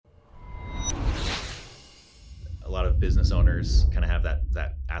business owners kind of have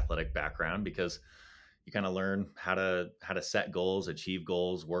that athletic background because you kind of learn how to set goals, achieve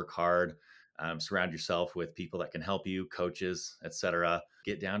goals, work hard, surround yourself with people that can help you, coaches, etc.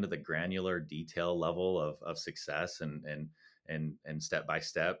 Get down to the granular detail level of success and step by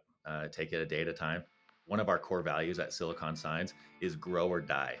step, take it a day at a time. One of our core values at Silicon Signs is grow or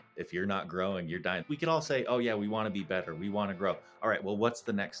die. If you're not growing, you're dying. We could all say, oh yeah, we want to be better. We want to grow. All right, well, what's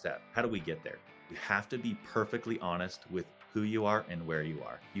the next step? How do we get there? You have to be perfectly honest with who you are and where you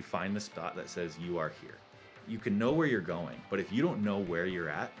are. You find the spot that says you are here. You can know where you're going, but if you don't know where you're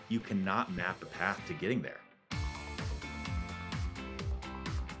at, you cannot map a path to getting there.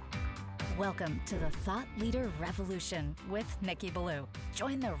 Welcome to the Thought Leader Revolution with Nikki Ballou.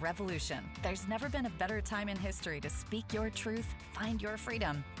 Join the revolution. There's never been a better time in history to speak your truth, find your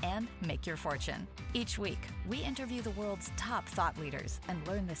freedom, and make your fortune. Each week, we interview the world's top thought leaders and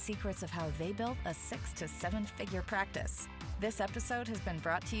learn the secrets of how they built a 6 to 7 figure practice. This episode has been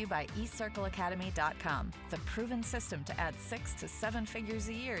brought to you by eCircleacademy.com, the proven system to add 6 to 7 figures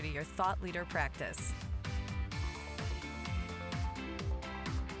a year to your thought leader practice.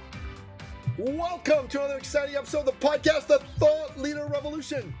 Welcome to another exciting episode of the podcast, The Thought Leader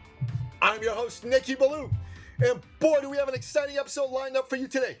Revolution. I'm your host, Nikki Ballou. And boy, do we have an exciting episode lined up for you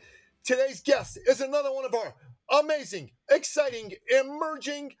today. Today's guest is another one of our amazing, exciting,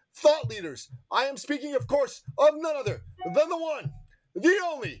 emerging thought leaders. I am speaking, of course, of none other than the one, the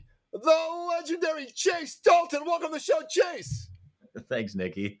only, the legendary Chase Dalton. Welcome to the show, Chase. Thanks,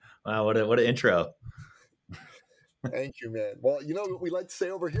 Nikki. Wow, what an intro. Thank you, man. Well, you know what we like to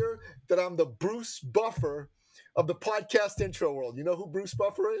say over here? That I'm the Bruce Buffer of the podcast intro world. You know who Bruce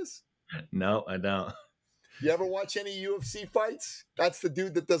Buffer is? No, I don't. You ever watch any UFC fights? That's the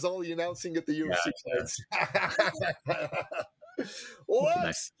dude that does all the announcing at the UFC fights.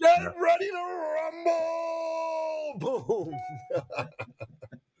 Let's get ready to rumble! Boom!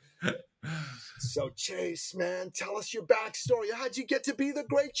 So, Chase, man, tell us your backstory. How'd you get to be the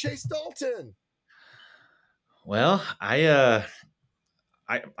great Chase Dalton? Well, I'd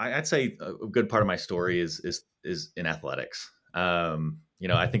say a good part of my story is in athletics. I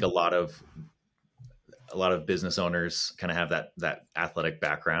think a lot of business owners kind of have that athletic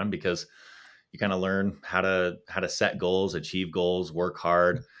background because you kind of learn how to set goals, achieve goals, work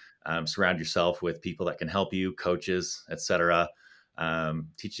hard, surround yourself with people that can help you, coaches, etc.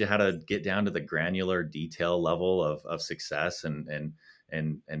 Teach you how to get down to the granular detail level of success and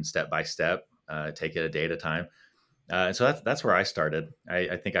step by step. Take it a day at a time. And so that's where I started.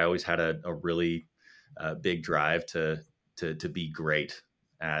 I think I always had a really big drive to be great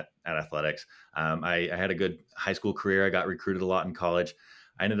at athletics. I had a good high school career. I got recruited a lot in college.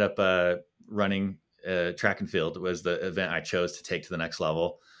 I ended up running track and field. It was the event I chose to take to the next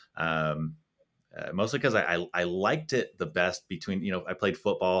level. Mostly because I liked it the best between, I played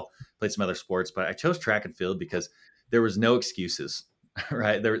football, played some other sports, but I chose track and field because there was no excuses.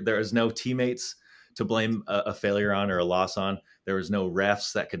 Right. There was no teammates to blame a failure on or a loss on. There was no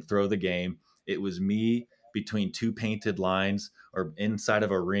refs that could throw the game. It was me between two painted lines or inside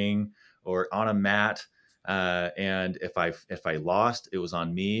of a ring or on a mat. And if I lost, it was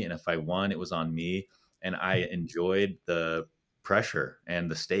on me. And if I won, it was on me. And I enjoyed the pressure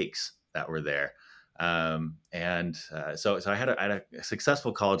and the stakes that were there. So I had a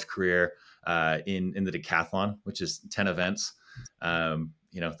successful college career in the decathlon, which is 10 events.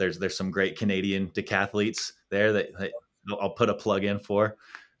 There's some great Canadian decathletes there that I'll put a plug in for.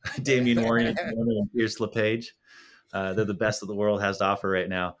 Damien Warren and Pierce LePage. They're the best that the world has to offer right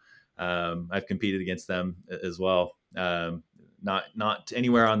now. I've competed against them as well. Not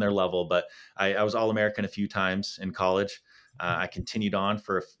anywhere on their level, but I was All-American a few times in college. I continued on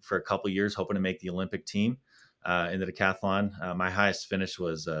for a couple of years, hoping to make the Olympic team in the decathlon. My highest finish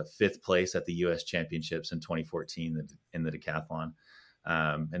was 5th place at the U.S. Championships in 2014 in the decathlon.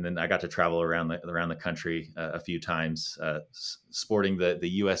 And then I got to travel around the country a few times, sporting the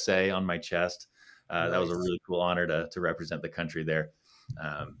USA on my chest. Nice. That was a really cool honor to represent the country there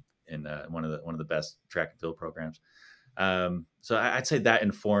in one of the best track and field programs. So I'd say that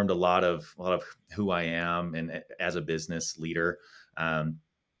informed a lot of who I am and as a business leader, and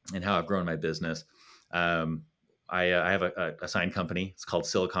how I've grown my business. I have a sign company. It's called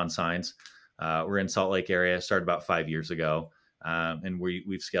Silicon Signs. We're in Salt Lake area. Started about 5 years ago, and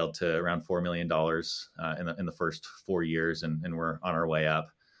we've scaled to around $4 million in the first 4 years, and we're on our way up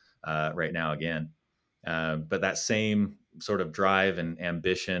right now again. But that same sort of drive and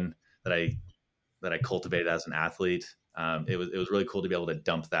ambition that I cultivated as an athlete, it was really cool to be able to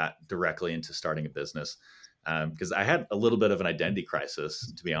dump that directly into starting a business, because I had a little bit of an identity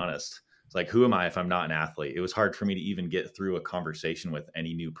crisis, to be honest. It's like, who am I if I'm not an athlete? It was hard for me to even get through a conversation with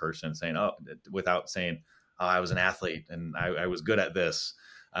any new person saying, oh, without saying, oh, I was an athlete and I was good at this.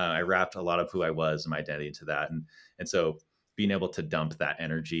 I wrapped a lot of who I was and my identity into that. And so being able to dump that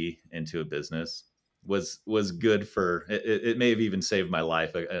energy into a business was good for it. It may have even saved my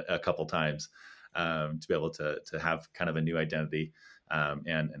life a couple times, to be able to have kind of a new identity,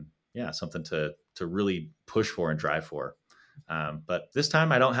 and yeah, something to really push for and drive for. But this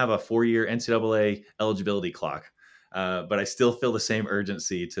time I don't have a 4-year NCAA eligibility clock, but I still feel the same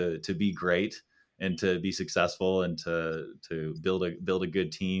urgency to be great and to be successful and to build a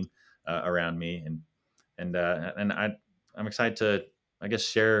good team around me, and I'm excited to, I guess,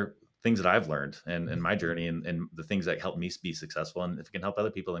 share things that I've learned and my journey and the things that help me be successful. And if it can help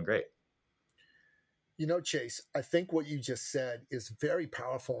other people, then great. Chase, I think what you just said is very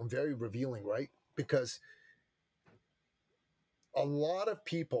powerful and very revealing, right? Because a lot of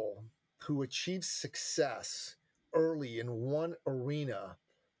people who achieve success early in one arena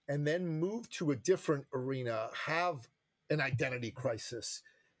and then move to a different arena have an identity crisis.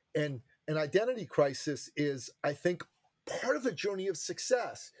 And an identity crisis is, I think, part of the journey of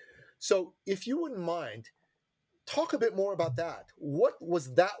success. So, if you wouldn't mind, talk a bit more about that. What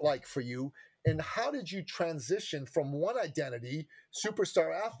was that like for you? And how did you transition from one identity,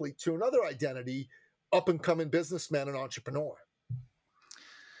 superstar athlete, to another identity, up and coming businessman and entrepreneur?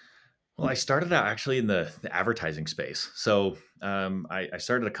 Well, I started out actually in the advertising space. So I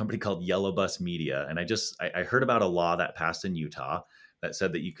started a company called Yellow Bus Media, and I heard about a law that passed in Utah that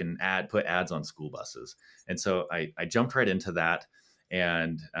said that you can put ads on school buses, and so I jumped right into that,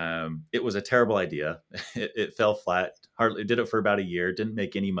 and it was a terrible idea. It fell flat. Hardly did it for about a year. Didn't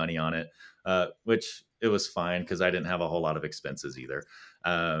make any money on it, which it was fine because I didn't have a whole lot of expenses either,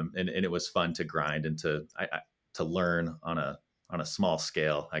 and it was fun to grind and to learn on a small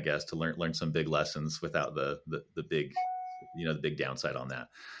scale, I guess, to learn some big lessons without the big, the big downside on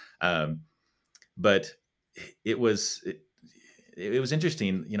that. But it was it was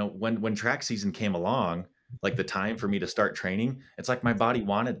interesting, when track season came along, like the time for me to start training, it's like my body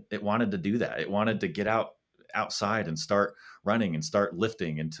wanted to do that. It wanted to get outside and start running and start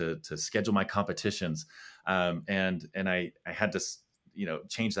lifting and to schedule my competitions. And I had to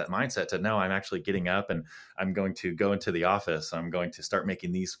change that mindset to, no, I'm actually getting up and I'm going to go into the office. I'm going to start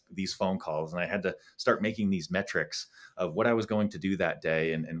making these phone calls. And I had to start making these metrics of what I was going to do that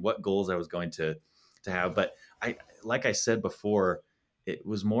day and what goals I was going to have. But like I said before, it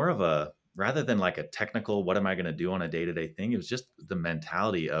was more of a, rather than like a technical, what am I going to do on a day-to-day thing? It was just the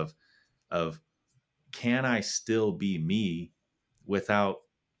mentality of can I still be me without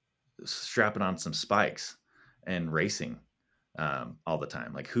strapping on some spikes and racing all the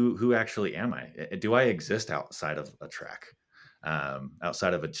time? Like who actually am I? Do I exist outside of a track,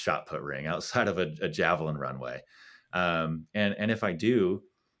 outside of a shot put ring, outside of a javelin runway? And if I do,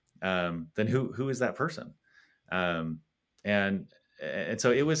 then who is that person? And and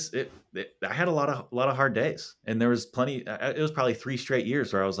so I had a lot of hard days, and there was plenty. It was probably 3 straight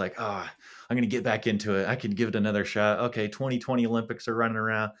years where I was like, I'm going to get back into it. I can give it another shot. Okay, 2020 Olympics are running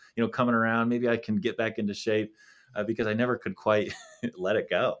around, coming around. Maybe I can get back into shape, because I never could quite let it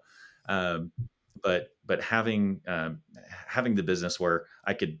go. But having the business where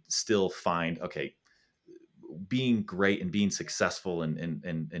I could still find, okay, being great and being successful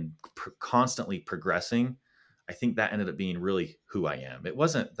and constantly progressing, I think that ended up being really who I am. It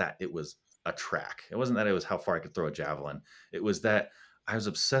wasn't that it was a track. It wasn't that it was how far I could throw a javelin. It was that I was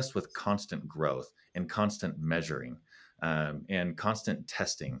obsessed with constant growth and constant measuring, and constant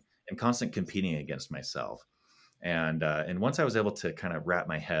testing and constant competing against myself. And once I was able to kind of wrap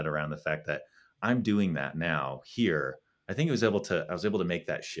my head around the fact that I'm doing that now here, I think I was able to make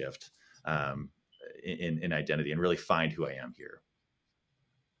that shift, in identity and really find who I am here.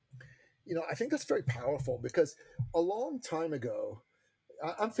 I think that's very powerful because a long time ago,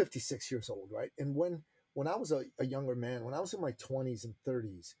 I'm 56 years old, right? And when I was a younger man, when I was in my 20s and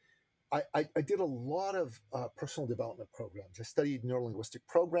 30s, I did a lot of personal development programs. I studied neurolinguistic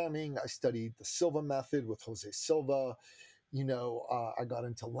programming. I studied the Silva method with Jose Silva. I got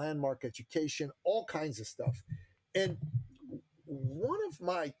into landmark education, all kinds of stuff. And one of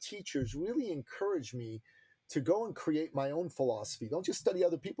my teachers really encouraged me to go and create my own philosophy. Don't just study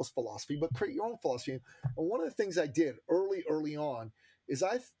other people's philosophy, but create your own philosophy. And one of the things I did early on is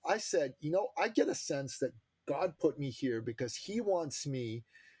I said, I get a sense that God put me here because he wants me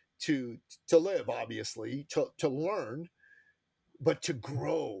to live, obviously, to learn, but to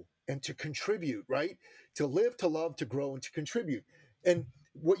grow and to contribute, right? To live, to love, to grow, and to contribute. And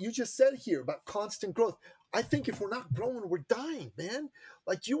what you just said here about constant growth, I think if we're not growing, we're dying, man.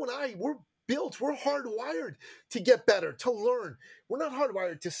 Like you and I, we're hardwired to get better, to learn. We're not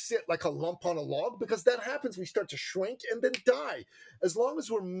hardwired to sit like a lump on a log, because that happens. We start to shrink and then die. As long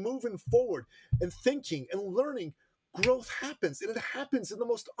as we're moving forward and thinking and learning, growth happens, and it happens in the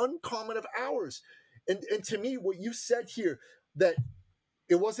most uncommon of hours. And to me, what you said here, that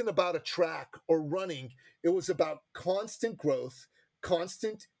it wasn't about a track or running, it was about constant growth,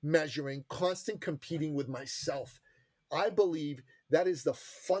 constant measuring, constant competing with myself. I believe that is the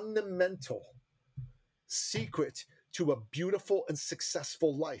fundamental secret to a beautiful and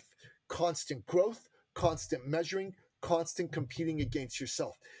successful life. Constant growth, constant measuring, constant competing against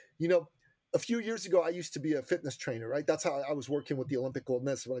yourself. You know, a few years ago, I used to be a fitness trainer, right? That's how I was working with the Olympic gold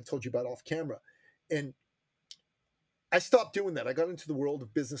medalist, what I told you about off camera. And I stopped doing that. I got into the world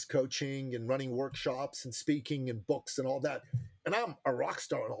of business coaching and running workshops and speaking and books and all that. And I'm a rock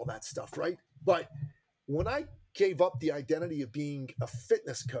star and all that stuff, right? But when I gave up the identity of being a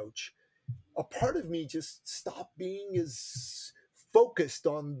fitness coach, a part of me just stopped being as focused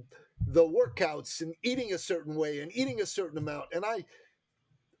on the workouts and eating a certain way and eating a certain amount. And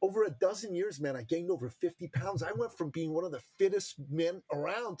over a dozen years, man, I gained over 50 pounds. I went from being one of the fittest men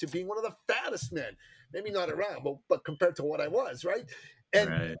around to being one of the fattest men. Maybe not around, but compared to what I was, right? And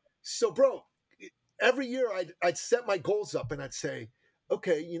Right. so, bro, every year I'd set my goals up and I'd say,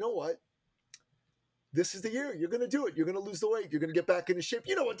 okay, you know what? This is the year. You're going to do it. You're going to lose the weight. You're going to get back into shape.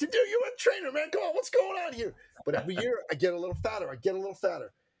 You know what to do. You're a trainer, man. Come on, what's going on here? But every year I get a little fatter. I get a little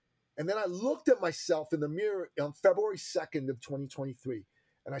fatter. And then I looked at myself in the mirror on February 2nd of 2023,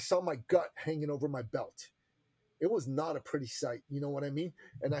 and I saw my gut hanging over my belt. It was not a pretty sight. You know what I mean?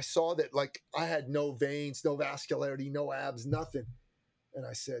 And I saw that, like, I had no veins, no vascularity, no abs, nothing. And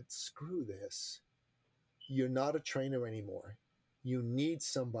I said, screw this. You're not a trainer anymore. You need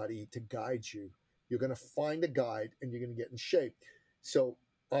somebody to guide you. You're going to find a guide and you're going to get in shape. So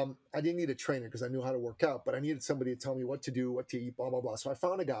I didn't need a trainer because I knew how to work out, but I needed somebody to tell me what to do, what to eat, blah, blah, blah. So I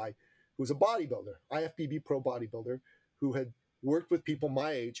found a guy who was a bodybuilder, IFBB pro bodybuilder, who had worked with people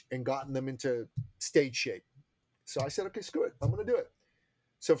my age and gotten them into stage shape. So I said, okay, screw it. I'm going to do it.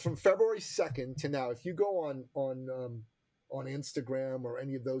 So from February 2nd to now, if you go on Instagram or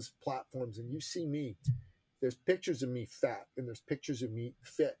any of those platforms and you see me, there's pictures of me fat and there's pictures of me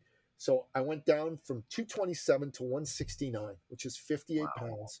fit. So I went down from 227 to 169, which is 58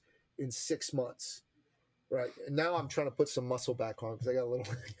 pounds in 6 months. Right. And now I'm trying to put some muscle back on because I got a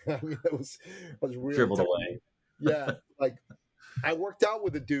little, I mean, I was really Dribbled tight. away. Yeah. Like I worked out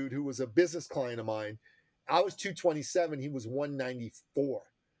with a dude who was a business client of mine. I was 227. He was 194.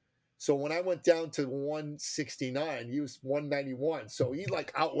 So when I went down to 169, he was 191. So he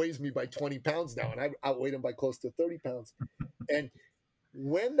like outweighs me by 20 pounds now. And I outweighed him by close to 30 pounds. And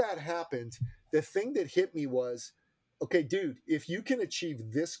when that happened, the thing that hit me was, okay, dude, if you can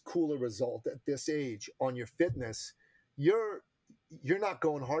achieve this cooler result at this age on your fitness, you're not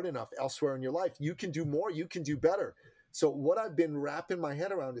going hard enough elsewhere in your life. You can do more. You can do better. So what I've been wrapping my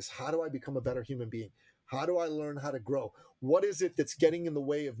head around is, how do I become a better human being? How do I learn how to grow? What is it that's getting in the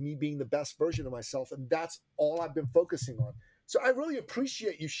way of me being the best version of myself? And that's all I've been focusing on. So I really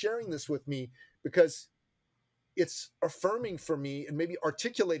appreciate you sharing this with me, because it's affirming for me and maybe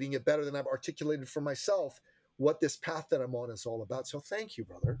articulating it better than I've articulated for myself what this path that I'm on is all about. So thank you,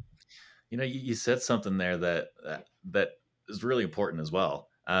 brother. You know, you said something there that is really important as well.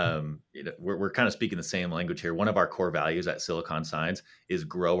 You know, we're kind of speaking the same language here. One of our core values at Silicon Signs is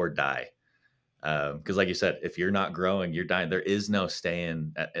grow or die. Because like you said, if you're not growing, you're dying. There is no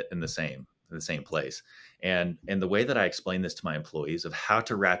staying in the same place. And the way that I explain this to my employees of how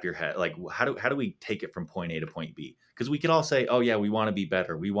to wrap your head, like how do we take it from point A to point B? Because we could all say, oh yeah, we want to be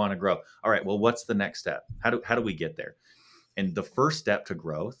better, we want to grow. All right, well, what's the next step? How do we get there? And the first step to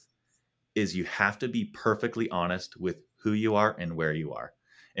growth is you have to be perfectly honest with who you are and where you are.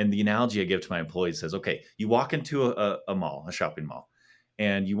 And the analogy I give to my employees says, okay, you walk into a mall, a shopping mall,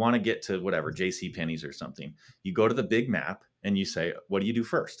 and you want to get to whatever, JC Penney's or something. You go to the big map and you say, what do you do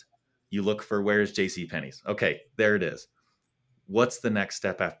first? You look for, where's JC Penney's? Okay, there it is. What's the next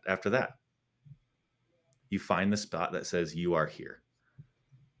step after that? You find the spot that says you are here.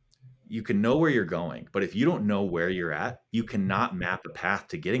 You can know where you're going, but if you don't know where you're at, you cannot map a path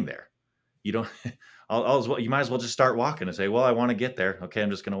to getting there. You don't, you might as well just start walking and say, well, I want to get there. Okay,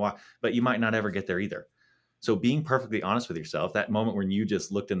 I'm just going to walk, but you might not ever get there either. So being perfectly honest with yourself, that moment when you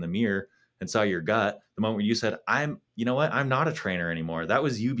just looked in the mirror and saw your gut, the moment when you said, you know what, I'm not a trainer anymore. That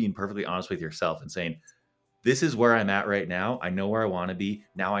was you being perfectly honest with yourself and saying, this is where I'm at right now. I know where I want to be.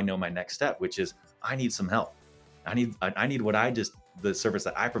 Now I know my next step, which is I need some help. I need the service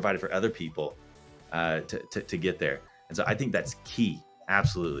that I provided for other people to get there. And so I think that's key,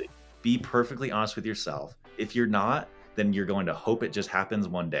 Absolutely. Be perfectly honest with yourself. If you're not, then you're going to hope it just happens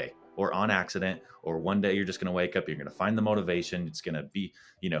one day or on accident, or one day you're just going to wake up, you're going to find the motivation. It's going to be,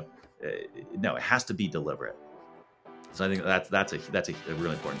 you know, uh, no, it has to be deliberate. So I think that's a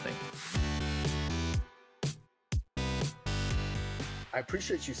really important thing. I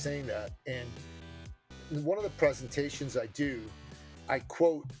appreciate you saying that. And in one of the presentations I do, I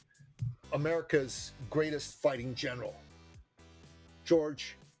quote America's greatest fighting general,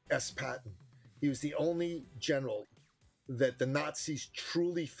 George S. Patton. He was the only general that the Nazis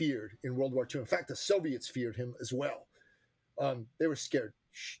truly feared in World War II. In fact, the Soviets feared him as well. They were scared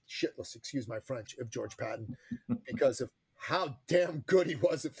shitless, excuse my French, of George Patton because of how damn good he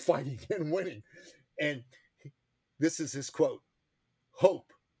was at fighting and winning. And this is his quote: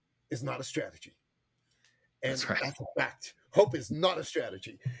 "Hope is not a strategy." And That's right. that's a fact. Hope is not a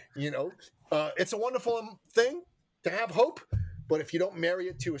strategy. It's a wonderful thing to have hope, but if you don't marry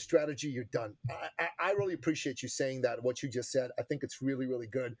it to a strategy, you're done. I really appreciate you saying that, what you just said. I think it's really, really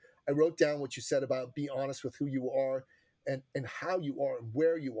good. I wrote down what you said about be honest with who you are and how you are and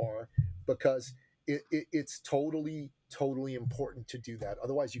where you are, because it's totally, totally important to do that.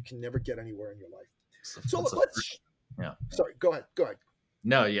 Otherwise, you can never get anywhere in your life. So let's. Yeah. Sorry, go ahead.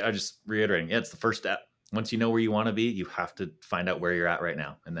 No, yeah, I'm just reiterating. Yeah, it's the first step. Once you know where you want to be, you have to find out where you're at right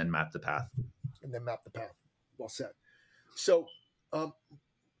now and then map the path. Well said. So,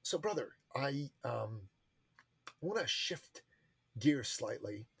 brother, I want to shift gears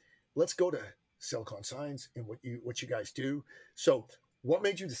slightly. Let's go to Silicon Signs and what you guys do. So, what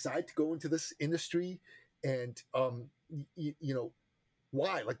made you decide to go into this industry, and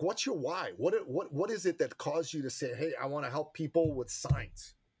why? Like, what's your why? What is it that caused you to say, "Hey, I want to help people with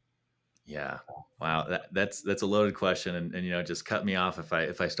signs"? Yeah. Wow. That's a loaded question. And just cut me off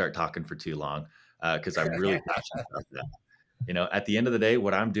if I start talking for too long. Cause I'm really passionate about that. At the end of the day,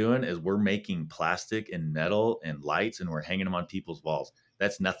 what I'm doing is we're making plastic and metal and lights, and we're hanging them on people's walls.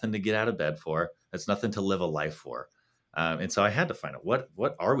 That's nothing to get out of bed for. That's nothing to live a life for. And so I had to find out what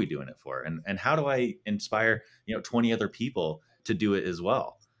are we doing it for? And how do I inspire, 20 other people to do it as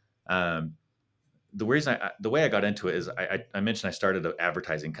well? The way I got into it is I mentioned I started an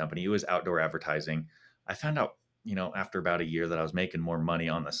advertising company. It was outdoor advertising. I found out, after about a year that I was making more money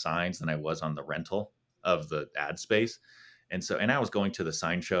on the signs than I was on the rental of the ad space. And I was going to the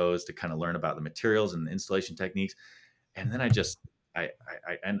sign shows to kind of learn about the materials and the installation techniques. And then I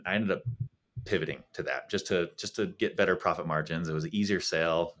ended up pivoting to that just to get better profit margins. It was an easier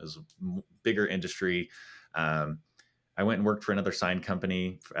sale. It was a bigger industry. I went and worked for another sign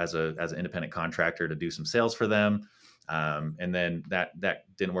company as an independent contractor to do some sales for them. And then that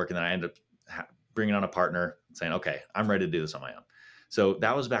didn't work. And then I ended up bringing on a partner saying, okay, I'm ready to do this on my own. So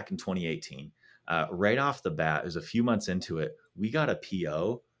that was back in 2018. Right off the bat, it was a few months into it, we got a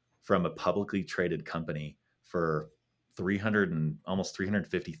PO from a publicly traded company for almost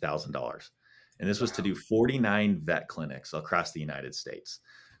 $350,000. And this was to do 49 vet clinics across the United States.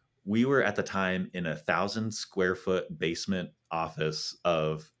 We were at the time in 1,000 square foot basement office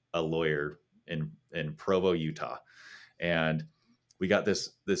of a lawyer in Provo, Utah. And we got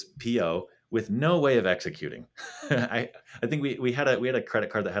this PO with no way of executing. I think we had a credit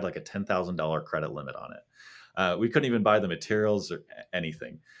card that had like a $10,000 credit limit on it. We couldn't even buy the materials or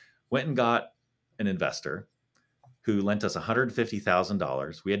anything. Went and got an investor who lent us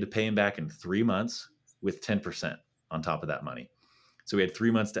 $150,000. We had to pay him back in 3 months with 10% on top of that money. So we had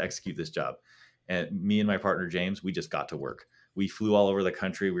 3 months to execute this job. And me and my partner, James, we just got to work. We flew all over the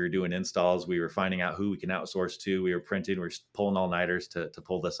country. We were doing installs. We were finding out who we can outsource to. We were printing. We were pulling all-nighters to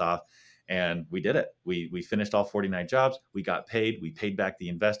pull this off. And we did it. We finished all 49 jobs. We got paid. We paid back the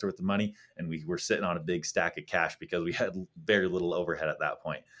investor with the money. And we were sitting on a big stack of cash because we had very little overhead at that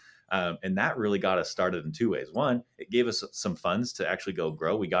point. And that really got us started in two ways. One, it gave us some funds to actually go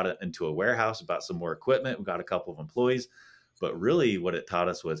grow. We got it into a warehouse, bought some more equipment. We got a couple of employees. But really what it taught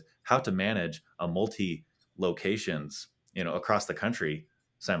us was how to manage a multi-locations, across the country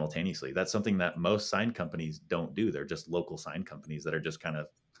simultaneously. That's something that most sign companies don't do. They're just local sign companies that are just kind of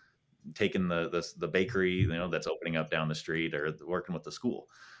taking the bakery, that's opening up down the street or working with the school.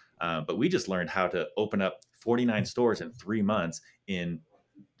 But we just learned how to open up 49 stores in 3 months in,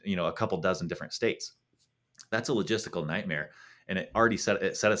 a couple dozen different states. That's a logistical nightmare. And it already set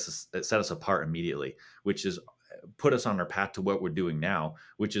us apart immediately, which is put us on our path to what we're doing now,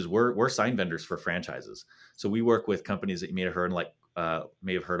 which is we're sign vendors for franchises. So we work with companies that you may have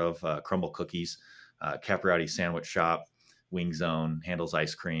heard of, Crumble Cookies, Capriati Sandwich Shop, Wing Zone, Handles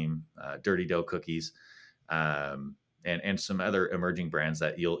Ice Cream, Dirty Dough Cookies, and some other emerging brands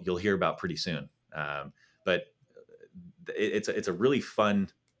that you'll hear about pretty soon. But it's a really fun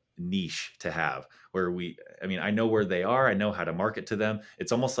niche to have where I mean, I know where they are, I know how to market to them.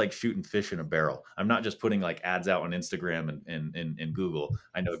 It's almost like shooting fish in a barrel. I'm not just putting like ads out on Instagram and Google.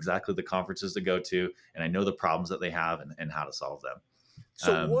 I know exactly the conferences to go to, and I know the problems that they have and how to solve them.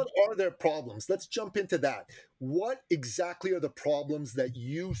 So, what are their problems? Let's jump into that. What exactly are the problems that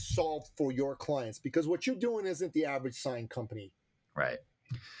you solve for your clients? Because what you're doing isn't the average sign company. Right.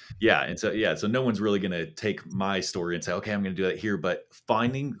 Yeah, and so no one's really going to take my story and say, okay, I'm going to do that here. But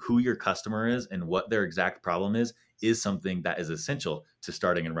finding who your customer is and what their exact problem is something that is essential to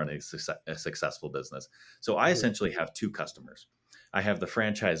starting and running a successful business. So I Yeah. essentially have two customers. I have the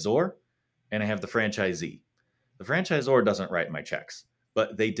franchisor and I have the franchisee. The franchisor doesn't write my checks,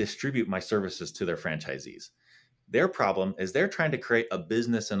 but they distribute my services to their franchisees. Their problem is they're trying to create a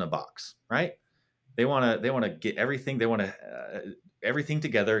business in a box, right? They want to get everything. They want to everything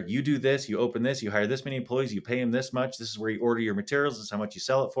together. You do this, you open this, you hire this many employees, you pay them this much. This is where you order your materials. This is how much you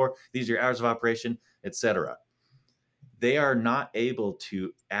sell it for. These are your hours of operation, etc. They are not able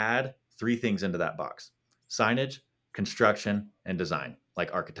to add three things into that box: signage, construction, and design,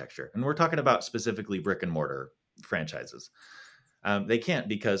 like architecture. And we're talking about specifically brick and mortar franchises. They can't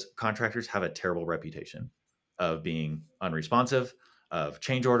because contractors have a terrible reputation of being unresponsive, of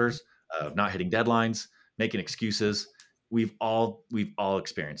change orders, of not hitting deadlines, making excuses. We've all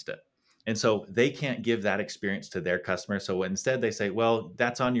experienced it. And so they can't give that experience to their customers. So instead they say, well,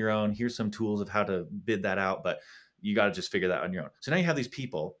 that's on your own. Here's some tools of how to bid that out, but you got to just figure that on your own. So now you have these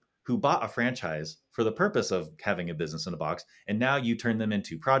people who bought a franchise for the purpose of having a business in a box, and now you turn them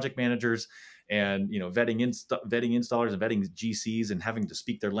into project managers and vetting installers and vetting GCs and having to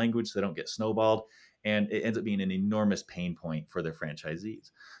speak their language so they don't get snowballed. And it ends up being an enormous pain point for their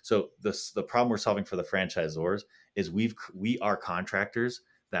franchisees. So the problem we're solving for the franchisors is we are contractors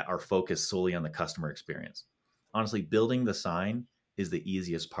that are focused solely on the customer experience. Honestly, building the sign is the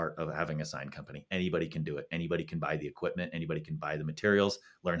easiest part of having a sign company. Anybody can do it. Anybody can buy the equipment. Anybody can buy the materials,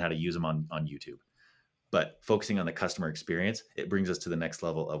 learn how to use them on YouTube. But focusing on the customer experience, it brings us to the next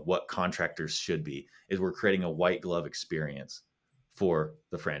level of what contractors should be, is we're creating a white glove experience for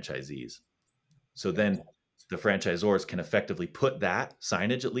the franchisees. So then the franchisors can effectively put that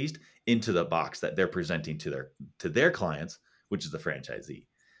signage, at least, into the box that they're presenting to their clients, which is the franchisee.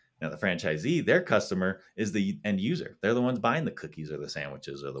 Now the franchisee, their customer is the end user. They're the ones buying the cookies or the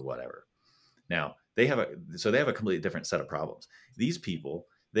sandwiches or the whatever. Now they have a completely different set of problems. These people,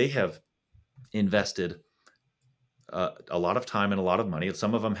 they have invested a lot of time and a lot of money.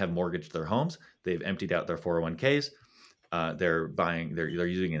 Some of them have mortgaged their homes. They've emptied out their 401ks. They're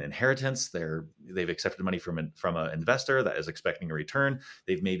using an inheritance. They've accepted money from an investor that is expecting a return.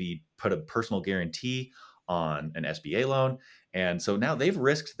 They've maybe put a personal guarantee on an SBA loan. And so now they've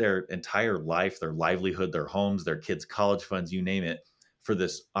risked their entire life, their livelihood, their homes, their kids' college funds, you name it, for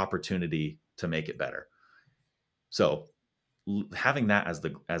this opportunity to make it better. So having that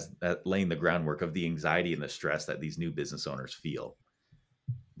as laying the groundwork of the anxiety and the stress that these new business owners feel,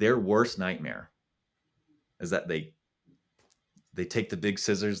 their worst nightmare is that they take the big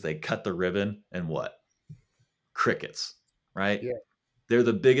scissors, they cut the ribbon, and what? Crickets, right? Yeah. They're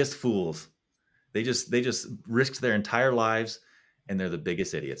the biggest fools. They just risked their entire lives, and they're the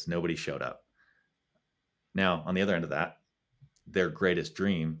biggest idiots. Nobody showed up. Now, on the other end of that, their greatest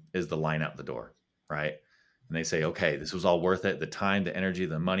dream is the line out the door, right? And they say, okay, this was all worth it. The time, the energy,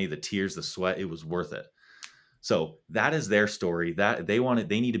 the money, the tears, the sweat, it was worth it. So that is their story. That they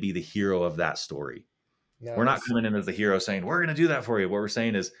need to be the hero of that story. We're not Nice. coming in as the hero saying, we're going to do that for you. What we're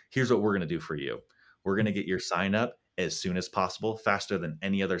saying is, here's what we're going to do for you. We're going to get your sign up as soon as possible, faster than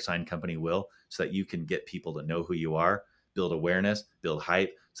any other sign company will, so that you can get people to know who you are, build awareness, build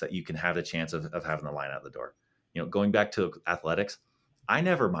hype, so that you can have the chance of having the line out the door. Going back to athletics, I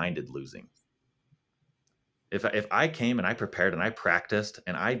never minded losing. If I came and I prepared and I practiced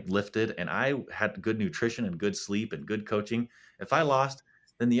and I lifted and I had good nutrition and good sleep and good coaching, if I lost,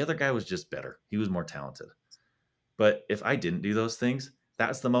 then the other guy was just better. He was more talented. But if I didn't do those things,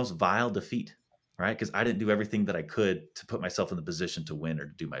 that's the most vile defeat, right? Because I didn't do everything that I could to put myself in the position to win or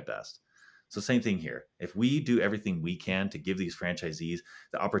to do my best. So, same thing here. If we do everything we can to give these franchisees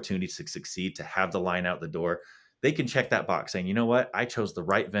the opportunity to succeed, to have the line out the door, they can check that box saying, you know what? I chose the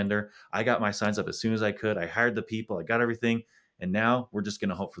right vendor. I got my signs up as soon as I could. I hired the people. I got everything. And now we're just going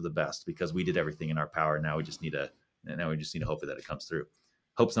to hope for the best because we did everything in our power. Now we just need to hope that it comes through.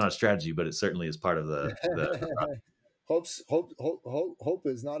 Hope's not a strategy, but it certainly is part of the Hope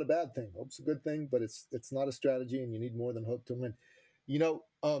is not a bad thing. Hope's a good thing, but it's not a strategy, and you need more than hope to win. You know,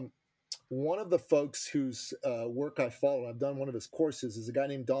 one of the folks whose work I follow, I've done one of his courses, is a guy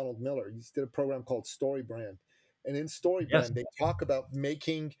named Donald Miller. He did a program called Story Brand, And in Story Yes. Brand, they talk about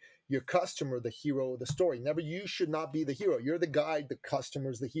making your customer the hero of the story. Never, you should not be the hero. You're the guide, the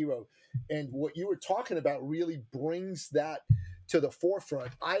customer's the hero. And what you were talking about really brings that to the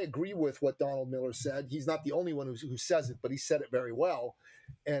forefront. I agree with what Donald Miller said. He's not the only one who says it, but he said it very well.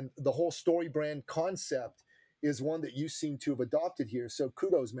 And the whole Story Brand concept is one that you seem to have adopted here. So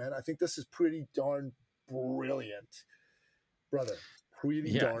kudos, man. I think this is pretty darn brilliant, brother.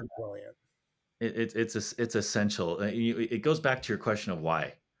 Pretty Yeah. darn brilliant. It's essential. It goes back to your question of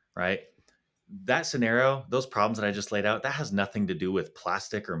why, right? That scenario, those problems that I just laid out, that has nothing to do with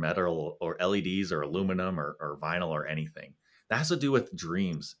plastic or metal or LEDs or aluminum or vinyl or anything. That has to do with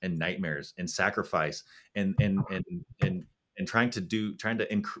dreams and nightmares and sacrifice and trying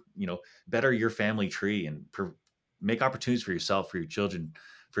to better your family tree and make opportunities for yourself, for your children,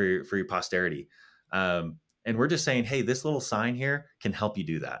 for your posterity. And we're just saying, hey, this little sign here can help you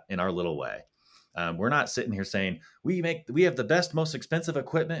do that in our little way. We're not sitting here saying we have the best, most expensive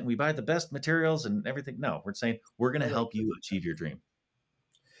equipment and we buy the best materials and everything. No, we're saying we're going to help you achieve your dream.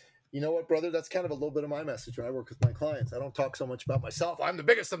 You know what, brother? That's kind of a little bit of my message when I work with my clients. I don't talk so much about myself. I'm the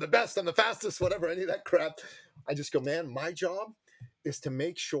biggest, I'm the best, I'm the fastest, whatever, any of that crap. I just go, man, my job is to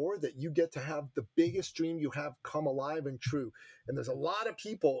make sure that you get to have the biggest dream you have come alive and true. And there's a lot of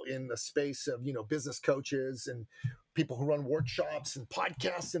people in the space of, business coaches and people who run workshops and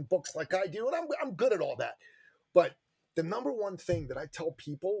podcasts and books like I do. And I'm good at all that. But the number one thing that I tell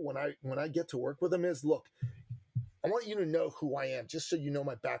people when I get to work with them is, look, I want you to know who I am, just so you know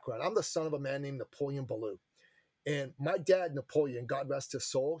my background. I'm the son of a man named Napoleon Ballou. And my dad, Napoleon, God rest his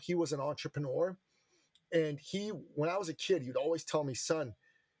soul, he was an entrepreneur. And when I was a kid, he'd always tell me, son,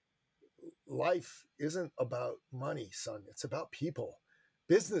 life isn't about money, son. It's about people.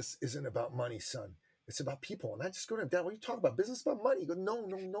 Business isn't about money, son. It's about people. And I just go to him, Dad, what are you talking about? Business about money? He goes,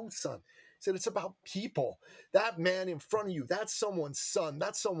 no, son. He said, it's about people. That man in front of you, that's someone's son.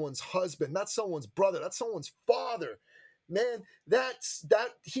 That's someone's husband. That's someone's brother. That's someone's father. Man,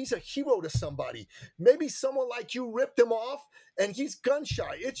 he's a hero to somebody. Maybe someone like you ripped him off and he's gun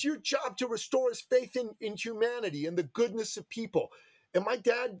shy. It's your job to restore his faith in humanity and the goodness of people. And my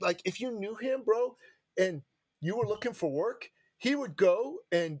dad, like, if you knew him, bro, and you were looking for work, he would go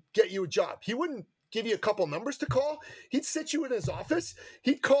and get you a job. He wouldn't give you a couple numbers to call. He'd sit you in his office.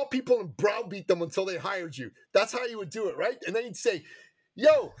 He'd call people and browbeat them until they hired you. That's how he would do it, right? And then he'd say,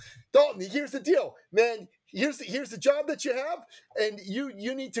 yo, Dalton, here's the deal, man. Here's the job that you have, and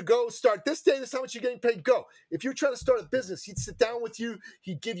you need to go start this day. This is how much you're getting paid. Go. If you're trying to start a business, he'd sit down with you.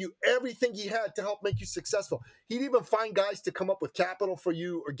 He'd give you everything he had to help make you successful. He'd even find guys to come up with capital for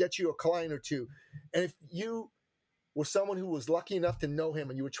you or get you a client or two. And if you were someone who was lucky enough to know him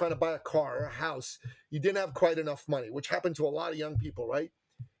and you were trying to buy a car or a house, you didn't have quite enough money, which happened to a lot of young people, right?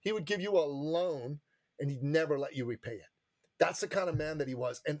 He would give you a loan and he'd never let you repay it. That's the kind of man that he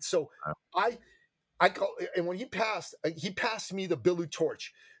was. And so and when he passed me the Billu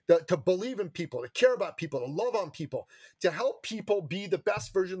torch, to believe in people, to care about people, to love on people, to help people be the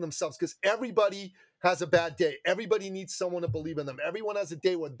best version of themselves, because everybody has a bad day. Everybody needs someone to believe in them. Everyone has a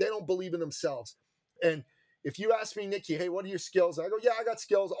day where they don't believe in themselves. And if you ask me, Nikki, hey, what are your skills? I go, yeah, I got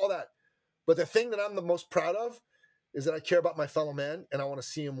skills, all that. But the thing that I'm the most proud of is that I care about my fellow man and I want to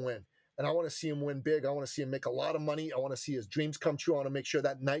see him win. And I want to see him win big. I want to see him make a lot of money. I want to see his dreams come true. I want to make sure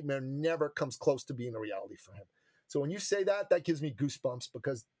that nightmare never comes close to being a reality for him. So when you say that, that gives me goosebumps,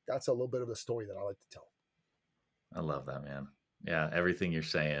 because that's a little bit of the story that I like to tell. I love that, man. Yeah, everything you're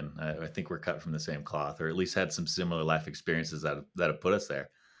saying, I think we're cut from the same cloth, or at least had some similar life experiences that have put us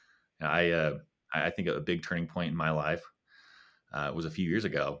there. I think a big turning point in my life was a few years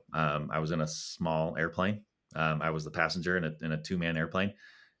ago. I was in a small airplane. I was the passenger in a 2-man airplane.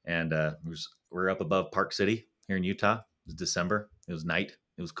 And we're up above Park City here in Utah. It was December. It was night.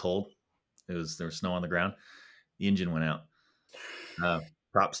 It was cold. There was snow on the ground. The engine went out.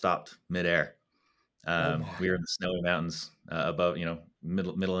 Prop stopped midair. We were in the snowy mountains above,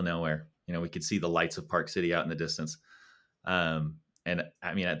 middle of nowhere. We could see the lights of Park City out in the distance. And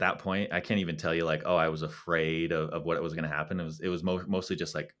I mean, at that point, I can't even tell you like, oh, I was afraid of what was going to happen. It was mostly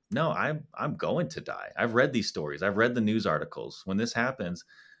just like, no, I'm going to die. I've read these stories. I've read the news articles. When this happens,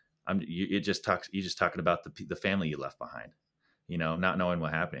 you're just talking about the family you left behind, not knowing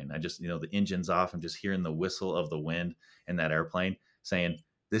what happened. I just, the engine's off. I'm just hearing the whistle of the wind in that airplane saying,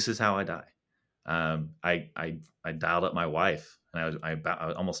 this is how I die. I dialed up my wife and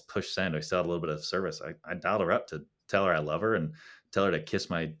I almost pushed send. I still had a little bit of service. I dialed her up to tell her I love her and tell her to kiss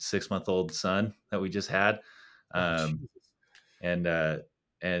my 6-month-old son that we just had. And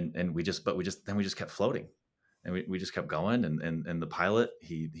we just kept floating. And we just kept going, and the pilot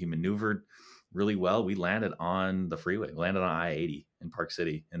he maneuvered really well. We landed on the freeway, we landed on I-80 in Park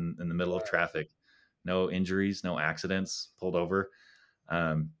City in the middle of traffic. No injuries, no accidents, pulled over.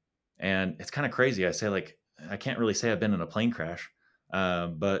 Um, and it's kind of crazy. I say, like, I can't really say I've been in a plane crash,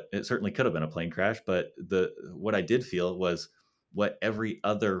 but it certainly could have been a plane crash. But what I did feel was what every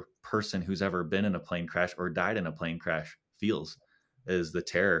other person who's ever been in a plane crash or died in a plane crash feels, is the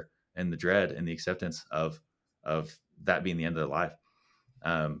terror and the dread and the acceptance of that being the end of their life.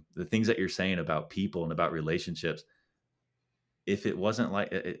 The things that you're saying about people and about relationships, if it wasn't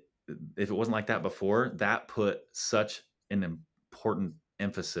like if it wasn't like that before, that put such an important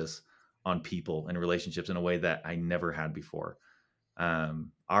emphasis on people and relationships in a way that I never had before.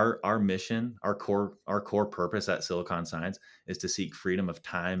 Our mission, our core purpose at Silicon Science is to seek freedom of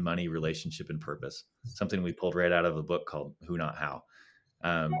time, money, relationship, and purpose. Something we pulled right out of a book called Who Not How.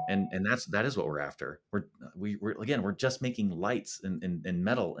 And that is what we're after. We're just making lights in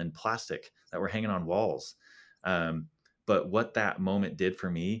metal and plastic that we're hanging on walls. But what that moment did for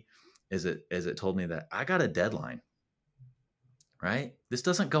me is it told me that I got a deadline, right? This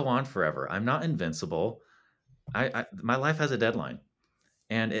doesn't go on forever. I'm not invincible. My life has a deadline,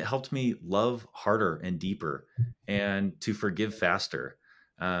 and it helped me love harder and deeper, and to forgive faster,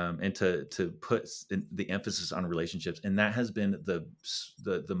 and to put the emphasis on relationships. And that has been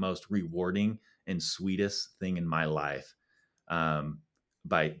the most rewarding and sweetest thing in my life,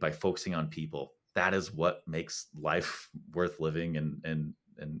 by focusing on people. That is what makes life worth living. And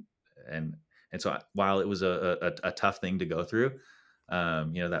so, while it was a tough thing to go through,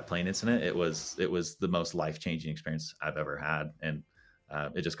 that plane incident, it was the most life-changing experience I've ever had. And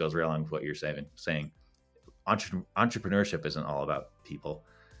it just goes right along with what you're saying. Entrepreneurship isn't all about people.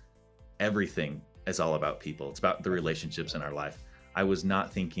 Everything is all about people. It's about the relationships in our life. I was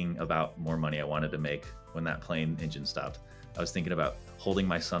not thinking about more money I wanted to make when that plane engine stopped. I was thinking about holding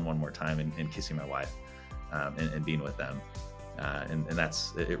my son one more time and kissing my wife, and being with them. And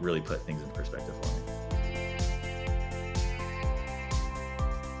it really put things in perspective for me.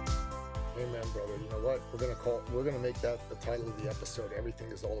 Amen, brother. You know what? We're gonna make that the title of the episode. Everything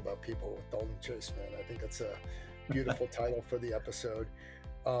is all about people with Dalton Chase, man. I think that's a beautiful title for the episode.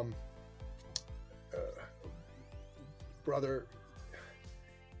 Brother,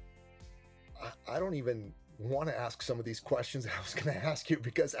 I don't even want to ask some of these questions that I was going to ask you,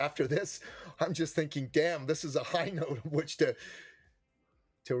 because after this, I'm just thinking, damn, this is a high note of which to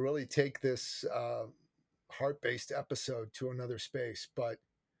really take this heart-based episode to another space. But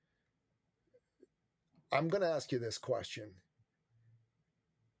I'm going to ask you this question.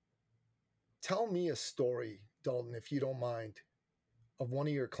 Tell me a story, Dalton, if you don't mind, of one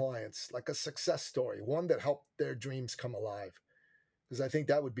of your clients, like a success story, one that helped their dreams come alive, because I think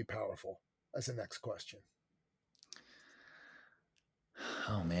that would be powerful as the next question.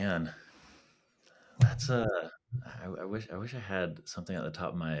 Oh man, that's I wish I had something at the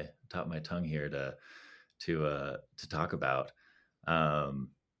top of my tongue here to talk about.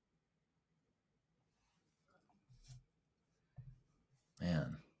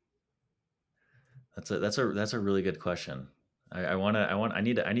 Man, that's a really good question. I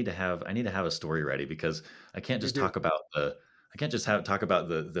need to have a story ready, because I can't just talk about the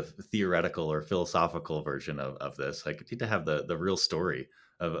theoretical or philosophical version of this. I need to have the real story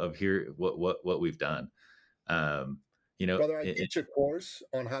of here what we've done. Brother, I teach a course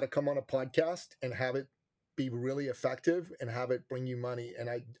on how to come on a podcast and have it be really effective and have it bring you money. And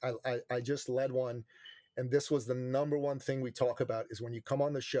I just led one. And this was the number one thing we talk about, is when you come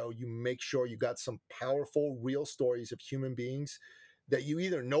on the show, you make sure you got some powerful, real stories of human beings that you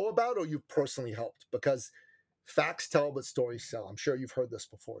either know about or you've personally helped, because facts tell, but stories sell. I'm sure you've heard this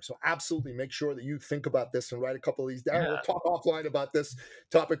before. So absolutely make sure that you think about this and write a couple of these down. Yeah. We'll talk offline about this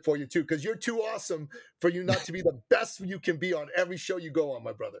topic for you too, because you're too awesome for you not to be the best you can be on every show you go on,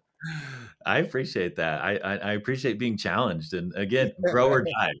 my brother. I appreciate that. I appreciate being challenged. And again, grow or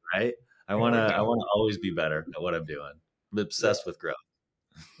die, right? I want to always be better at what I'm doing. I'm obsessed with growth.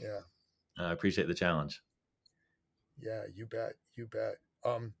 Yeah. I appreciate the challenge. Yeah, you bet. You bet.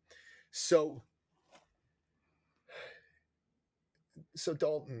 So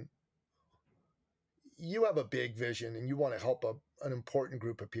Dalton, you have a big vision and you want to help an important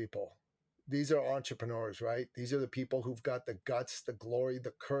group of people. These are entrepreneurs, right? These are the people who've got the guts, the glory,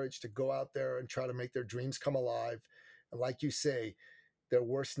 the courage to go out there and try to make their dreams come alive. And like you say, their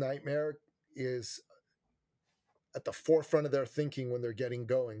worst nightmare is at the forefront of their thinking when they're getting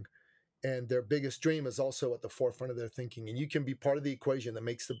going. And their biggest dream is also at the forefront of their thinking. And you can be part of the equation that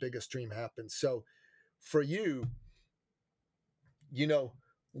makes the biggest dream happen. So for you,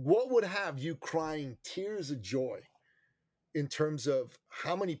 what would have you crying tears of joy in terms of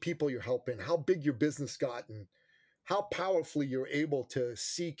how many people you're helping, how big your business got, and how powerfully you're able to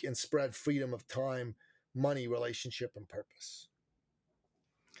seek and spread freedom of time, money, relationship, and purpose?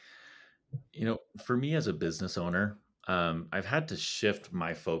 For me as a business owner, I've had to shift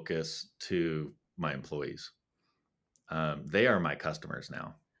my focus to my employees. They are my customers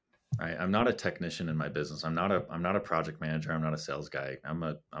now. Right? I'm not a technician in my business. I'm not a project manager. I'm not a sales guy. I'm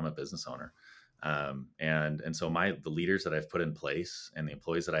a business owner. And so the leaders that I've put in place and the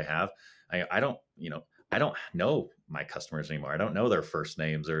employees that I have, I don't know my customers anymore. I don't know their first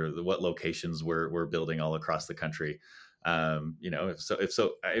names or what locations we're building all across the country. If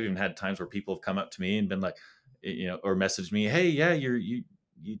so, I've even had times where people have come up to me and been like, or messaged me, "Hey, yeah, you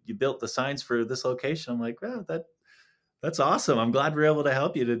built the signs for this location." I'm like, "Well, that's awesome. I'm glad we are able to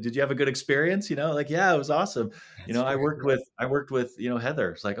help you. Did you have a good experience?" Like, yeah, it was awesome. That's I great. worked with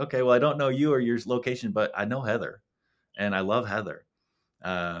Heather. It's like, okay, well, I don't know you or your location, but I know Heather, and I love Heather.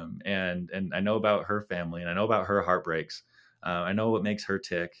 And I know about her family, and I know about her heartbreaks. I know what makes her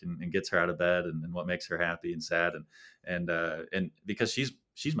tick and gets her out of bed, and what makes her happy and sad, and because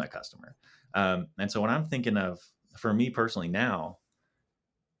she's my customer. And so when I'm thinking of, for me personally now,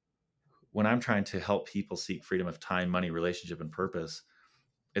 when I'm trying to help people seek freedom of time, money, relationship, and purpose,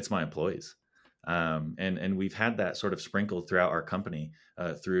 it's my employees. And we've had that sort of sprinkled throughout our company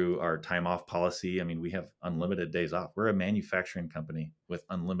through our time off policy. I mean, we have unlimited days off. We're a manufacturing company with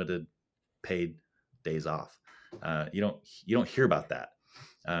unlimited paid days off. You don't hear about that.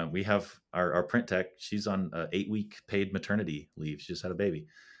 We have our print tech. She's on 8-week paid maternity leave. She just had a baby.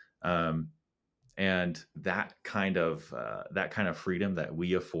 And that kind of freedom that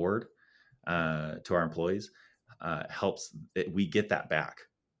we afford to our employees helps we get that back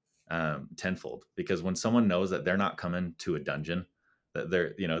tenfold, because when someone knows that they're not coming to a dungeon, that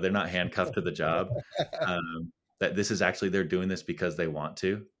they're not handcuffed to the job, that this is actually, they're doing this because they want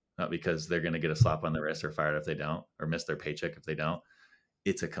to, not because they're going to get a slap on the wrist or fired if they don't, or miss their paycheck if they don't.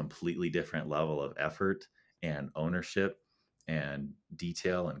 It's a completely different level of effort and ownership and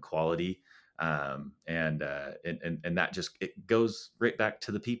detail and quality. And that just, it goes right back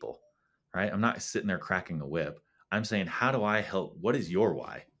to the people, right? I'm not sitting there cracking a whip. I'm saying, how do I help? What is your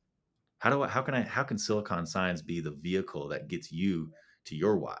why? How can Silicon Signs be the vehicle that gets you to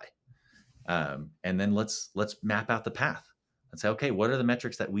your why? And then let's map out the path and say, okay, what are the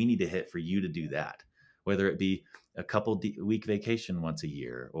metrics that we need to hit for you to do that? Whether it be a couple week vacation once a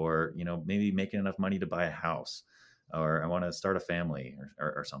year, or maybe making enough money to buy a house, or I want to start a family,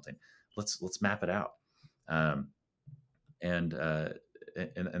 or something. Let's map it out. And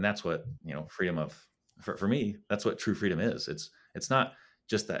that's what freedom of, for me, that's what true freedom is. It's not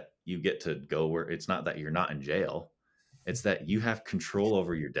just that you get to go where, it's not that you're not in jail. It's that you have control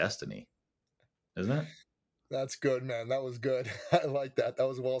over your destiny, isn't it? That's good, man. That was good. I like that. That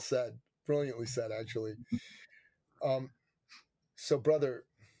was well said. Brilliantly said, actually. So, brother,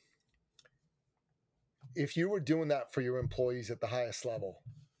 if you were doing that for your employees at the highest level,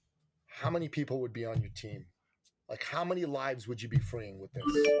 how many people would be on your team? Like, how many lives would you be freeing with this?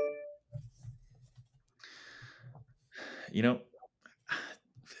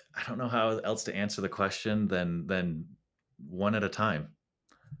 I don't know how else to answer the question than one at a time.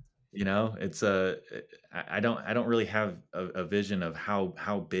 It's I don't really have a vision of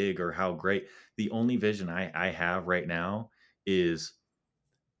how big or how great. The only vision I have right now is,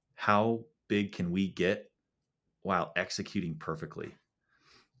 how big can we get while executing perfectly?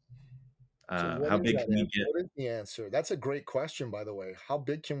 So, what How is big that can we answer? get? What is the answer? That's a great question, by the way. How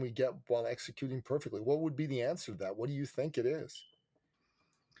big can we get while executing perfectly? What would be the answer to that? What do you think it is?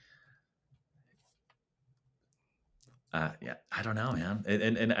 Yeah, I don't know, man.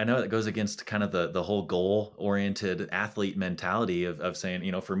 And I know that goes against kind of the whole goal oriented athlete mentality of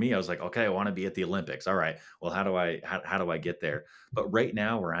saying, for me, I was like, okay, I want to be at the Olympics. All right, well, how do I get there? But right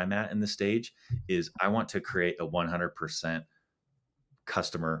now, where I'm at in the stage is, I want to create a 100%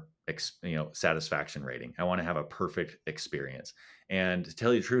 customer satisfaction rating. I want to have a perfect experience. And to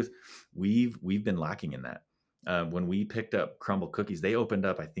tell you the truth, we've been lacking in that. When we picked up Crumble Cookies, they opened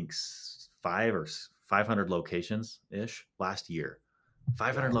up, I think, 500 locations ish last year.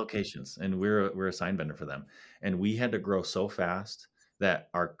 500 locations, and we're a sign vendor for them. And we had to grow so fast that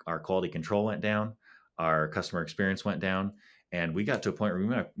our quality control went down, our customer experience went down, and we got to a point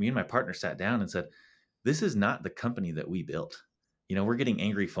where me and my partner sat down and said, this is not the company that we built. We're getting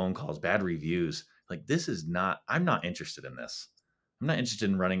angry phone calls, bad reviews. Like, this is not, I'm not interested in this. I'm not interested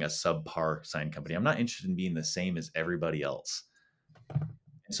in running a subpar sign company. I'm not interested in being the same as everybody else.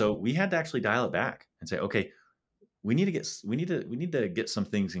 And so we had to actually dial it back and say, okay, we need to get some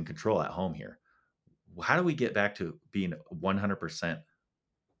things in control at home here. how do we get back to being 100%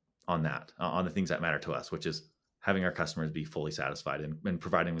 on that, on the things that matter to us, which is having our customers be fully satisfied and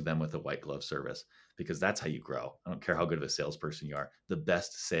providing them with a white glove service, because that's how you grow. I don't care how good of a salesperson you are. The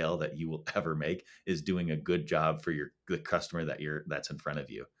best sale that you will ever make is doing a good job for the customer that's in front of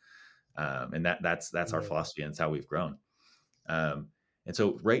you. And that's our philosophy, and it's how we've grown. And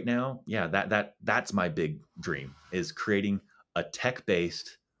so right now, yeah, that's my big dream, is creating a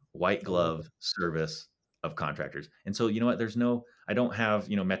tech-based white glove service of contractors. And so, you know what, I don't have,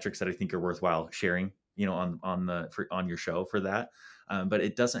 metrics that I think are worthwhile sharing, on your show for that. But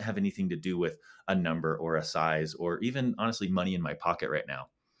it doesn't have anything to do with a number or a size or even honestly money in my pocket right now.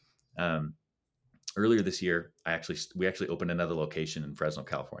 Earlier this year, we actually opened another location in Fresno,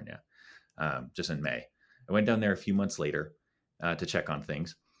 California, just in May. I went down there a few months later to check on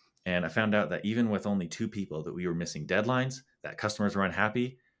things. And I found out that even with only 2 people, that we were missing deadlines, that customers were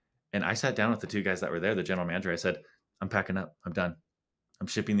unhappy. And I sat down with the 2 guys that were there, the general manager. I said, I'm packing up. I'm done. I'm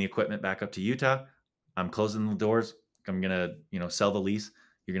shipping the equipment back up to Utah. I'm closing the doors. I'm going to, sell the lease.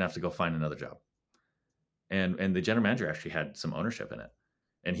 You're going to have to go find another job. And the general manager actually had some ownership in it.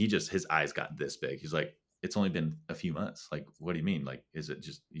 And his eyes got this big. He's like, it's only been a few months. Like, what do you mean? Like, is it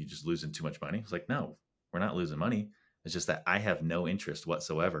you just losing too much money? He's like, no, we're not losing money. It's just that I have no interest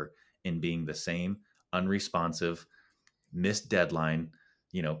whatsoever in being the same unresponsive, missed deadline,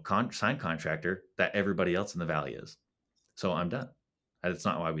 sign contractor that everybody else in the valley is. So I'm done. That's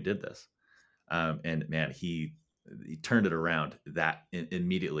not why we did this. And man, he turned it around that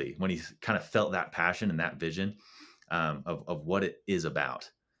immediately when he kind of felt that passion and that vision of what it is about,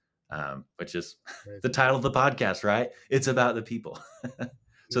 which is the title of the podcast, right? It's about the people.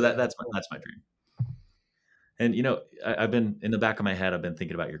 So that's my dream. And, I've been in the back of my head, I've been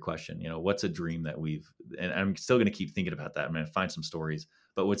thinking about your question, what's a dream that and I'm still going to keep thinking about that. I'm going to find some stories,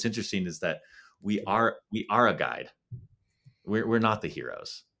 but what's interesting is that we are a guide. We're not the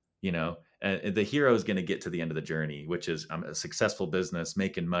heroes, and the hero is going to get to the end of the journey, which is a successful business,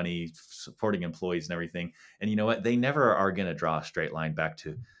 making money, supporting employees and everything. And you know what? They never are going to draw a straight line back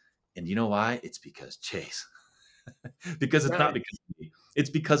to, and you know why? It's because Chase, because it's not because of me, it's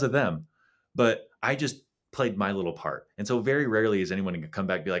because of them. But I just played my little part. And so very rarely is anyone going to come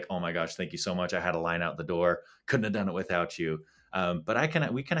back and be like, oh my gosh, thank you so much. I had a line out the door. Couldn't have done it without you. But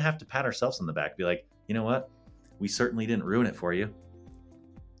we kind of have to pat ourselves on the back, be like, you know what? We certainly didn't ruin it for you.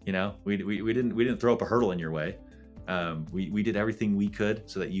 We didn't throw up a hurdle in your way. We did everything we could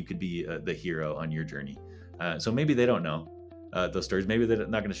so that you could be the hero on your journey. So maybe they don't know those stories. Maybe they're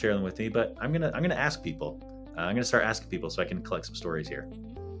not going to share them with me, but I'm gonna ask people. I'm gonna start asking people so I can collect some stories here.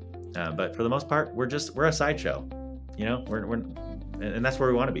 But for the most part, we're a sideshow. And that's where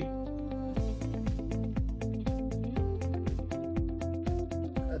we want to be.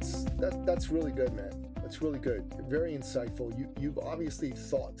 That's really good, man. That's really good. Very insightful. You've obviously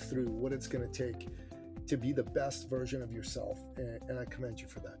thought through what it's going to take to be the best version of yourself, and I commend you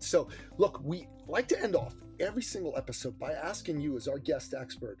for that. So, look, we like to end off every single episode by asking you, as our guest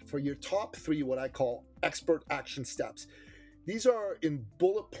expert, for your top 3, what I call expert action steps. These are, in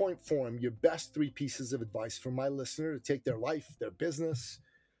bullet point form, your best 3 pieces of advice for my listener to take their life, their business,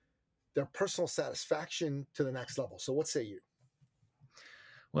 their personal satisfaction to the next level. So what say you?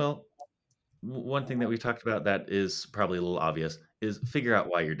 Well, one thing that we've talked about that is probably a little obvious is figure out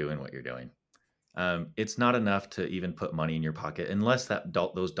why you're doing what you're doing. It's not enough to even put money in your pocket unless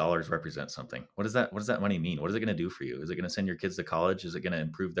those dollars represent something. What does that money mean? What is it going to do for you? Is it going to send your kids to college? Is it going to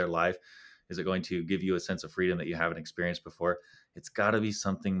improve their life? Is it going to give you a sense of freedom that you haven't experienced before? It's got to be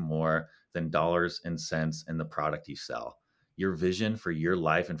something more than dollars and cents and the product you sell. Your vision for your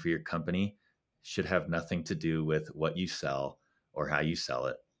life and for your company should have nothing to do with what you sell or how you sell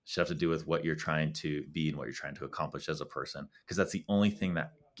it. It should have to do with what you're trying to be and what you're trying to accomplish as a person, because that's the only thing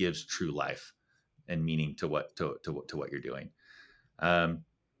that gives true life and meaning to what you're doing.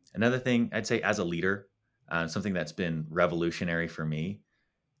 Another thing I'd say as a leader, something that's been revolutionary for me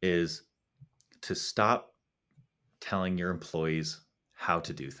is to stop telling your employees how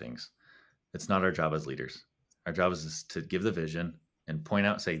to do things. It's not our job as leaders. Our job is to give the vision and point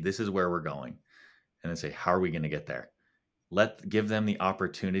out, say, this is where we're going. And then say, how are we going to get there? Give them the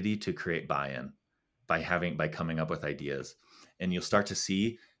opportunity to create buy-in by coming up with ideas. And you'll start to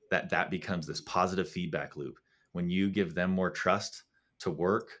see that becomes this positive feedback loop. When you give them more trust to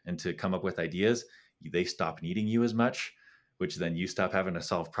work and to come up with ideas, they stop needing you as much, which then you stop having to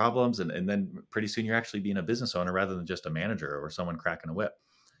solve problems. And then pretty soon you're actually being a business owner rather than just a manager or someone cracking a whip.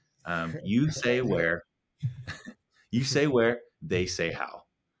 You say where, they say how.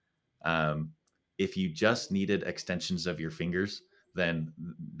 If you just needed extensions of your fingers, then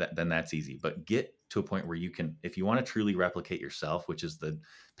that's easy. But get to a point where you can, if you want to truly replicate yourself, which is the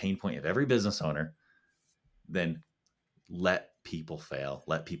pain point of every business owner, then let people fail,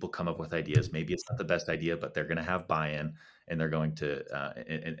 let people come up with ideas. Maybe it's not the best idea, but they're going to have buy-in, and they're going to,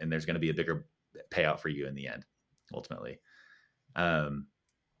 and there's going to be a bigger payout for you in the end, ultimately.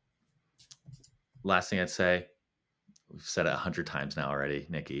 Last thing I'd say, we've said it 100 times now already,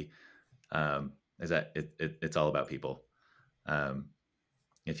 Nikki, is that it's all about people.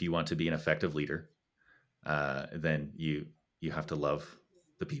 If you want to be an effective leader, then you have to love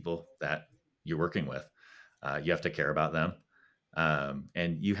the people that you're working with. You have to care about them,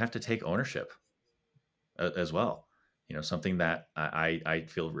 and you have to take ownership as well. Something that I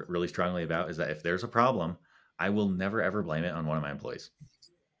feel really strongly about is that if there's a problem, I will never ever blame it on one of my employees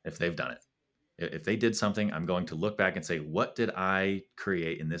if they've done it. If they did something, I'm going to look back and say, what did I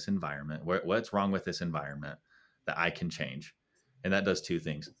create in this environment? What's wrong with this environment that I can change? And that does two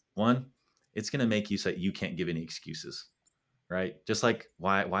things. One, it's going to make you so you can't give any excuses, right? Just like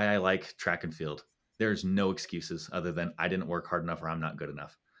why I like track and field. There's no excuses other than I didn't work hard enough or I'm not good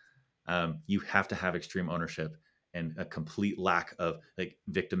enough. You have to have extreme ownership and a complete lack of like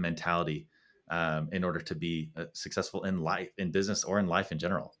victim mentality in order to be successful in life, in business, or in life in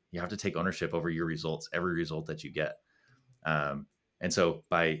general. You have to take ownership over your results, every result that you get. And so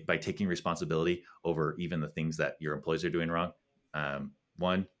by taking responsibility over even the things that your employees are doing wrong,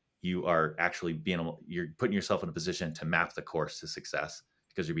 one, you are actually you're putting yourself in a position to map the course to success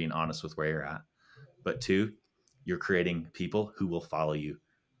because you're being honest with where you're at. But two, you're creating people who will follow you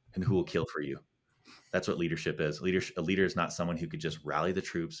and who will kill for you. That's what leadership is. A leader is not someone who could just rally the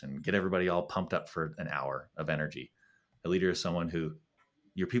troops and get everybody all pumped up for an hour of energy. A leader is someone who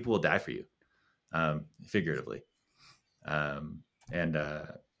your people will die for you, figuratively. And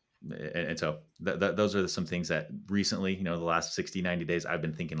so those are some things that recently, the last 60, 90 days, I've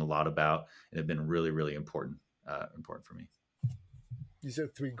been thinking a lot about and have been really, really important for me. These are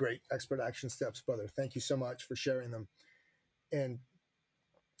 3 great expert action steps, brother. Thank you so much for sharing them. And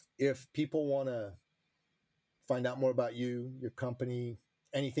if people want to find out more about you, your company,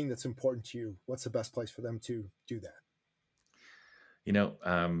 anything that's important to you, what's the best place for them to do that?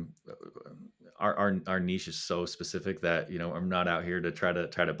 Our niche is so specific that, I'm not out here to try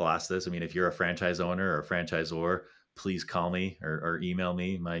to blast this. I mean, if you're a franchise owner or a franchisor, please call me or email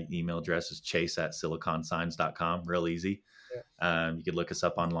me. My email address is chase@siliconsigns.com. Real easy. Yeah. You could look us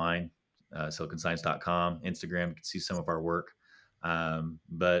up online, siliconsigns.com, Instagram. You can see some of our work.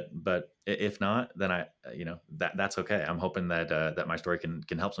 But if not, then that's okay. I'm hoping that my story can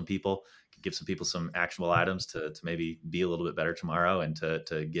help some people, can give some people some actionable items to maybe be a little bit better tomorrow and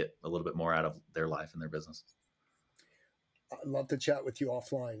to get a little bit more out of their life and their business. I'd love to chat with you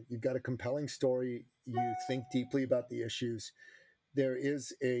offline. You've got a compelling story. You think deeply about the issues. There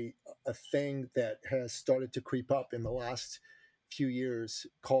is a thing that has started to creep up in the last few years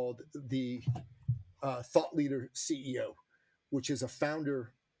called the thought leader CEO, which is a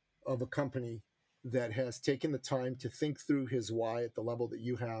founder of a company that has taken the time to think through his why at the level that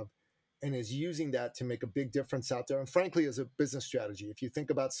you have and is using that to make a big difference out there. And frankly, as a business strategy, if you think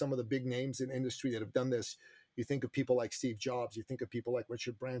about some of the big names in industry that have done this, you think of people like Steve Jobs, you think of people like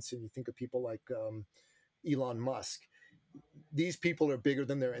Richard Branson, you think of people like Elon Musk. These people are bigger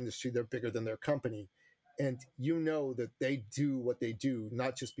than their industry. They're bigger than their company. And you know that they do what they do,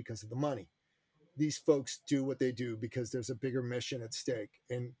 not just because of the money. These folks do what they do because there's a bigger mission at stake.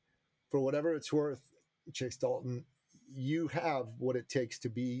 And for whatever it's worth, Chase Dalton, you have what it takes to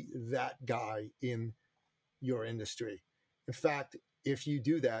be that guy in your industry. In fact, if you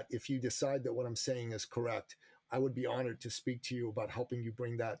do that, if you decide that what I'm saying is correct, I would be honored to speak to you about helping you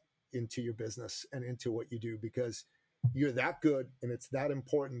bring that into your business and into what you do, because you're that good and it's that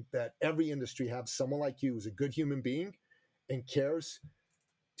important that every industry have someone like you who's a good human being and cares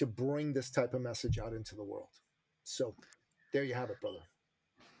to bring this type of message out into the world. So there you have it, brother.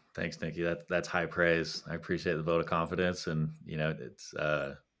 Thanks, Nikki. That's high praise. I appreciate the vote of confidence, and it's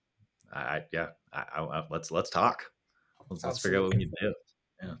let's talk. Let's figure out what we need to do.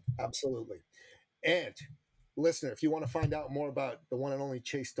 Yeah, absolutely. And listener, if you want to find out more about the one and only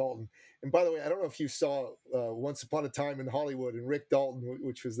Chase Dalton, and by the way, I don't know if you saw Once Upon a Time in Hollywood and Rick Dalton,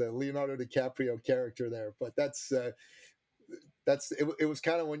 which was the Leonardo DiCaprio character there, but that's it was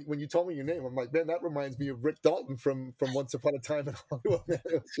kind of when you told me your name, I'm like, man, that reminds me of Rick Dalton from Once Upon a Time in Hollywood. Man,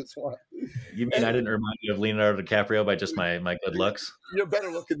 it was just wild. You mean I didn't remind you of Leonardo DiCaprio by just my good looks? You're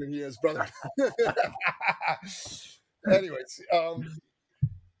better looking than he is, brother. Anyways,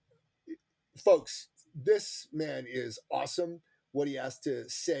 folks, this man is awesome. What he has to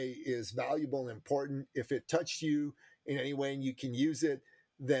say is valuable and important. If it touched you in any way and you can use it,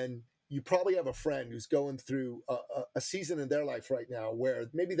 then you probably have a friend who's going through a season in their life right now where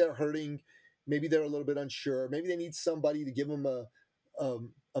maybe they're hurting, maybe they're a little bit unsure, maybe they need somebody to give them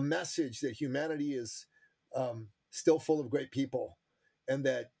a message that humanity is still full of great people, and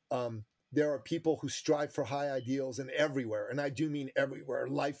that there are people who strive for high ideals, and everywhere, and I do mean everywhere,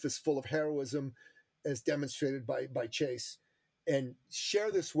 life is full of heroism, as demonstrated by Chase. And share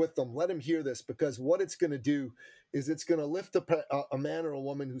this with them. Let them hear this, because what it's going to do is it's going to lift a man or a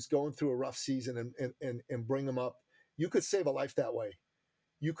woman who's going through a rough season and bring them up. You could save a life that way.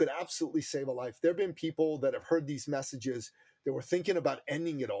 You could absolutely save a life. There have been people that have heard these messages that were thinking about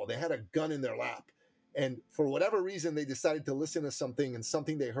ending it all. They had a gun in their lap. And for whatever reason, they decided to listen to something, and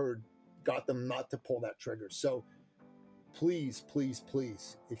something they heard got them not to pull that trigger. So please, please,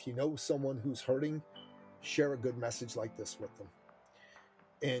 please, if you know someone who's hurting, share a good message like this with them.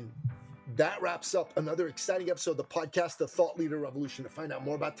 And that wraps up another exciting episode of the podcast, The Thought Leader Revolution. To find out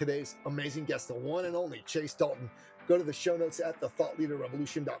more about today's amazing guest, the one and only Chase Dalton, go to the show notes at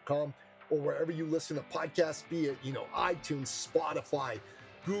thethoughtleaderrevolution.com, or wherever you listen to podcasts, be it, iTunes, Spotify,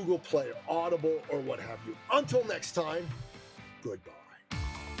 Google Play, Audible, or what have you. Until next time, goodbye.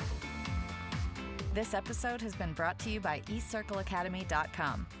 This episode has been brought to you by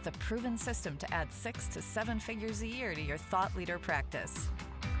eCircleAcademy.com, the proven system to add 6 to 7 figures a year to your thought leader practice.